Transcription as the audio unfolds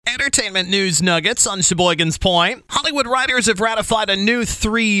Entertainment news nuggets on Sheboygan's Point. Hollywood writers have ratified a new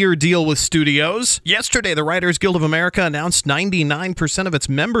 3-year deal with studios. Yesterday, the Writers Guild of America announced 99% of its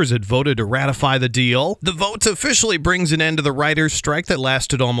members had voted to ratify the deal. The vote officially brings an end to the writers' strike that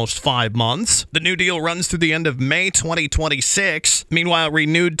lasted almost 5 months. The new deal runs through the end of May 2026. Meanwhile,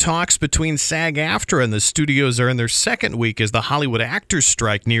 renewed talks between SAG-AFTRA and the studios are in their second week as the Hollywood actors'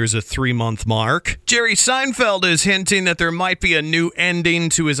 strike nears a 3-month mark. Jerry Seinfeld is hinting that there might be a new ending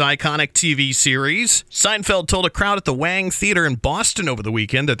to his iconic TV series. Seinfeld told a crowd at the Wang Theater in Boston over the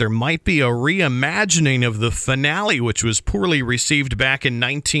weekend that there might be a reimagining of the finale, which was poorly received back in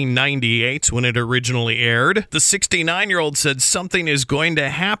 1998 when it originally aired. The 69-year-old said something is going to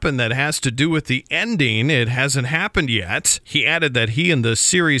happen that has to do with the ending. It hasn't happened yet. He added that he and the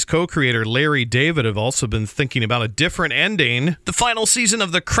series co-creator Larry David have also been thinking about a different ending. The final season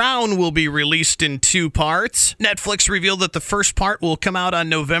of The Crown will be released in 2 parts. Netflix revealed that the first part will come out on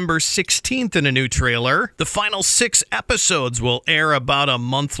November 16th in a new trailer. The final 6 episodes will air about a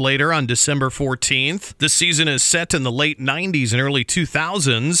month later on December 14th. The season is set in the late 90s and early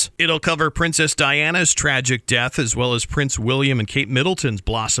 2000s. It'll cover Princess Diana's tragic death as well as Prince William and Kate Middleton's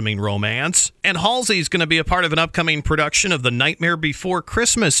blossoming romance. And Halsey's going to be a part of an upcoming production of The Nightmare Before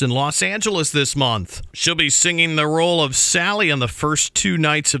Christmas in Los Angeles this month. She'll be singing the role of Sally on the first 2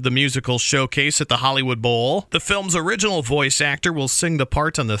 nights of the musical showcase at the Hollywood Bowl. The film's original voice actor will sing the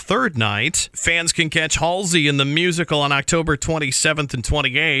part on the 3rd night. Fans can catch Halsey in the musical on October 27th and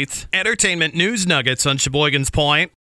 28th. Entertainment news nuggets on Sheboygan's Point.